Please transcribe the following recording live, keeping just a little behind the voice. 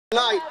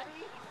Tonight,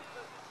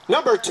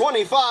 number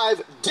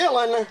 25,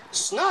 Dylan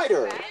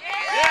Snyder.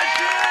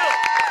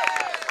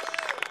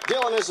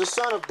 Dylan is the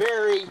son of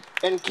Barry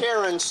and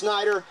Karen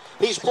Snyder.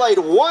 He's played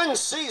one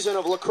season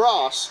of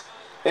lacrosse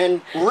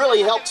and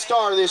really helped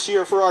star this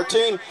year for our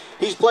team.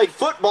 He's played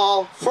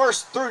football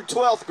 1st through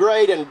 12th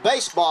grade and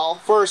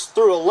baseball 1st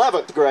through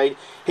 11th grade.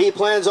 He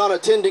plans on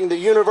attending the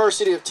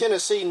University of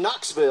Tennessee,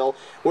 Knoxville,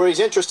 where he's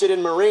interested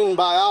in marine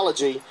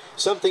biology.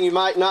 Something you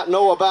might not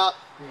know about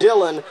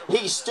Dylan,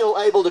 he's still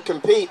able to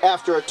compete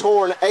after a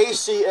torn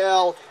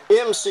ACL,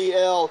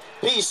 MCL,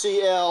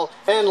 PCL,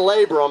 and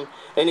labrum,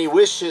 and he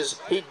wishes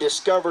he'd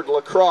discovered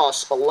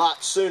lacrosse a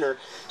lot sooner.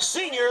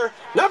 Senior,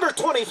 number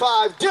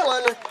 25,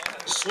 Dylan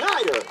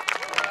Snyder.